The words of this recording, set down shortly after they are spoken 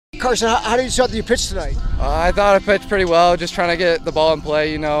Carson, how did you thought you pitched tonight? I thought I pitched pretty well, just trying to get the ball in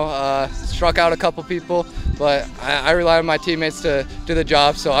play, you know. Struck out a couple people, but I rely on my teammates to do the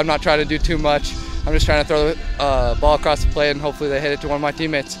job, so I'm not trying to do too much. I'm just trying to throw the ball across the plate, and hopefully they hit it to one of my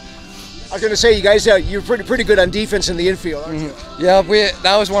teammates. I was going to say, you guys, you're pretty good on defense in the infield, aren't you? Yeah,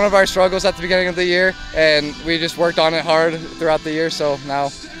 that was one of our struggles at the beginning of the year, and we just worked on it hard throughout the year, so now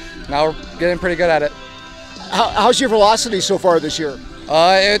we're getting pretty good at it. How's your velocity so far this year?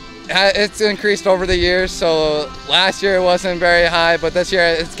 It's increased over the years. So last year it wasn't very high, but this year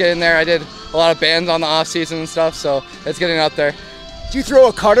it's getting there. I did a lot of bands on the off season and stuff, so it's getting up there. Do you throw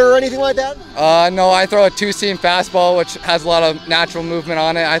a cutter or anything like that? No, I throw a 2-seam fastball, which has a lot of natural movement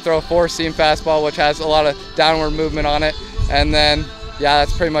on it. I throw a 4-seam fastball, which has a lot of downward movement on it. And then, yeah,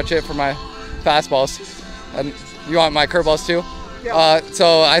 that's pretty much it for my fastballs. And you want my curveballs too? Yeah.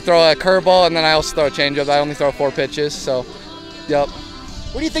 So I throw a curveball, and then I also throw a changeup. I only throw 4 pitches, so, yep.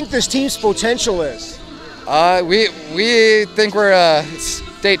 What do you think this team's potential is? We think we're a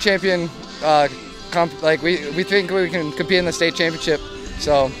state champion. We think we can compete in the state championship.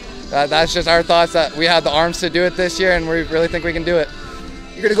 So that's just our thoughts, that we have the arms to do it this year, and we really think we can do it.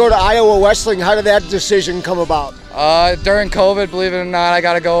 You're going to go to Iowa Wesleyan. How did that decision come about? During COVID, believe it or not, I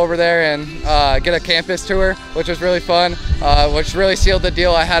got to go over there and get a campus tour, which was really fun, which really sealed the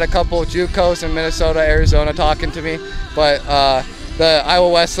deal. I had a couple of JUCOs in Minnesota, Arizona talking to me, but the Iowa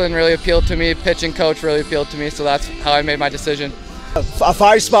Wesleyan really appealed to me. Pitching coach really appealed to me, so that's how I made my decision. A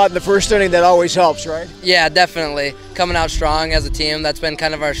 5 spot in the first inning, that always helps, right? Yeah, definitely. Coming out strong as a team, that's been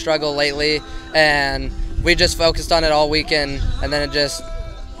kind of our struggle lately, and we just focused on it all weekend, and then it just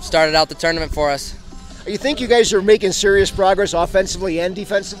started out the tournament for us. You think you guys are making serious progress offensively and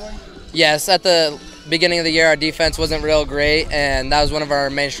defensively? Yes, at the beginning of the year, our defense wasn't real great, and that was one of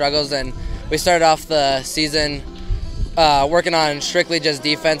our main struggles, and we started off the season working on strictly just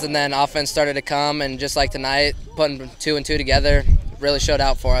defense, and then offense started to come, and just like tonight, putting 2 and 2 together really showed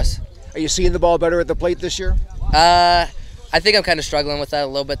out for us. Are you seeing the ball better at the plate this year? I think I'm kind of struggling with that a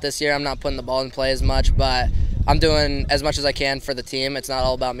little bit this year. I'm not putting the ball in play as much, but I'm doing as much as I can for the team. It's not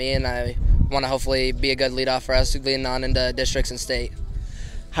all about me, and I want to hopefully be a good leadoff for us leading on into districts and state.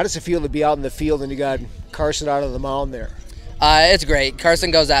 How does it feel to be out in the field and you got Carson out on the mound there? It's great.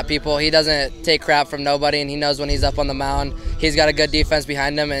 Carson goes at people. He doesn't take crap from nobody, and he knows when he's up on the mound. He's got a good defense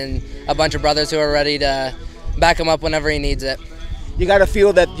behind him and a bunch of brothers who are ready to back him up whenever he needs it. You got to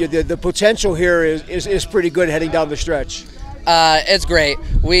feel that the potential here is pretty good heading down the stretch. It's great.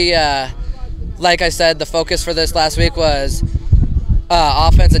 We, like I said, the focus for this last week was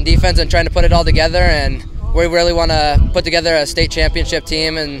offense and defense and trying to put it all together, and we really want to put together a state championship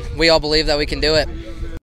team, and we all believe that we can do it.